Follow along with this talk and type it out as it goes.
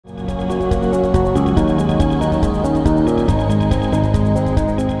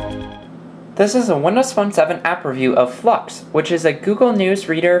This is a Windows Phone 7 app review of Flux, which is a Google News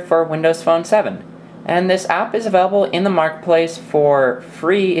reader for Windows Phone 7. And this app is available in the marketplace for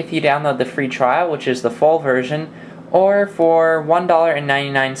free if you download the free trial, which is the full version, or for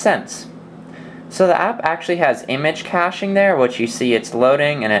 $1.99. So the app actually has image caching there, which you see it's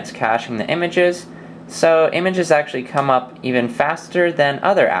loading and it's caching the images. So images actually come up even faster than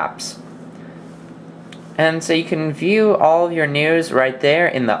other apps. And so you can view all of your news right there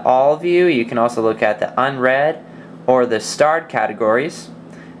in the All view. You can also look at the unread or the starred categories.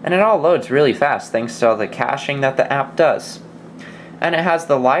 And it all loads really fast thanks to all the caching that the app does. And it has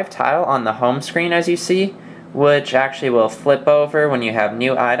the live tile on the home screen, as you see, which actually will flip over when you have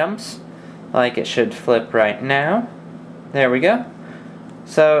new items, like it should flip right now. There we go.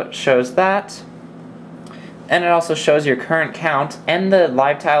 So it shows that. And it also shows your current count, and the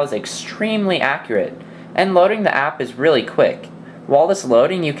live tile is extremely accurate. And loading the app is really quick. While it's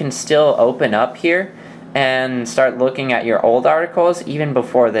loading, you can still open up here and start looking at your old articles even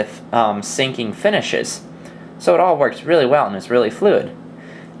before the syncing finishes. So it all works really well and is really fluid.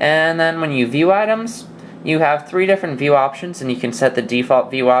 And then when you view items, you have 3 different view options, and you can set the default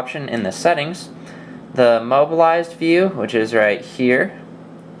view option in the settings. The mobilized view, which is right here,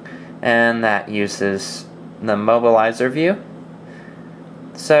 and that uses the mobilizer view.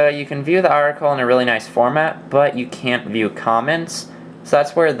 So you can view the article in a really nice format, but you can't view comments. So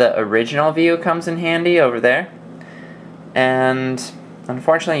that's where the original view comes in handy over there. And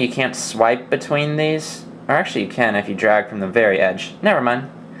unfortunately you can't swipe between these. Or actually you can if you drag from the very edge. Never mind.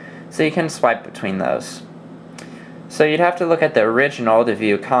 So you can swipe between those. So you'd have to look at the original to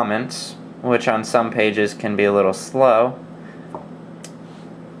view comments, which on some pages can be a little slow.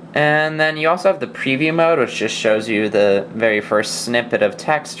 And then you also have the preview mode, which just shows you the very first snippet of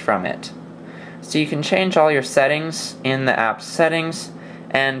text from it. So you can change all your settings in the app settings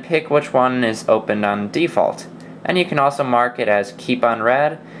and pick which one is opened on default. And you can also mark it as keep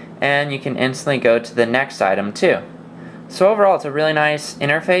unread, and you can instantly go to the next item too. So overall it's a really nice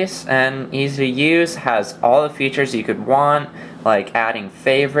interface and easy to use, has all the features you could want, like adding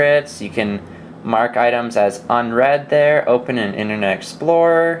favorites. You can mark items as unread there, open in Internet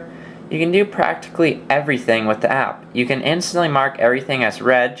Explorer. You can do practically everything with the app. You can instantly mark everything as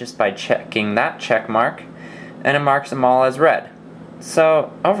read just by checking that check mark, and it marks them all as read.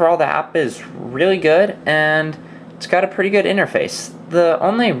 So overall the app is really good and it's got a pretty good interface. The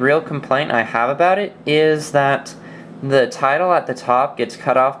only real complaint I have about it is that the title at the top gets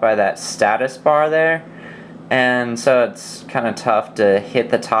cut off by that status bar there. And so it's kind of tough to hit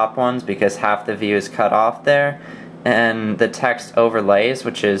the top ones because half the view is cut off there, and the text overlays,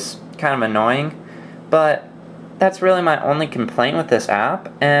 which is kind of annoying. But that's really my only complaint with this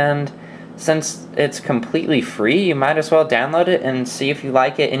app, and since it's completely free, you might as well download it and see if you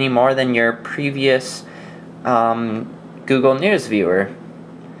like it any more than your previous Google News viewer.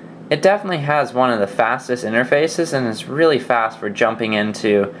 It definitely has one of the fastest interfaces and is really fast for jumping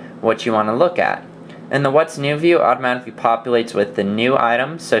into what you want to look at. And the What's New view automatically populates with the new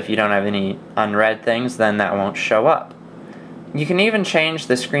items, so if you don't have any unread things, then that won't show up. You can even change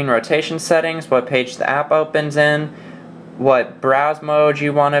the screen rotation settings, what page the app opens in, what browse mode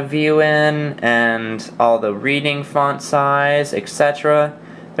you want to view in, and all the reading font size, etc.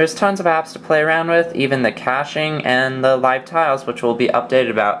 There's tons of apps to play around with, even the caching and the live tiles, which will be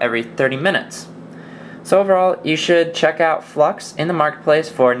updated about every 30 minutes. So overall, you should check out Flux in the marketplace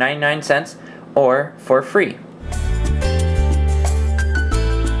for 99 cents or for free.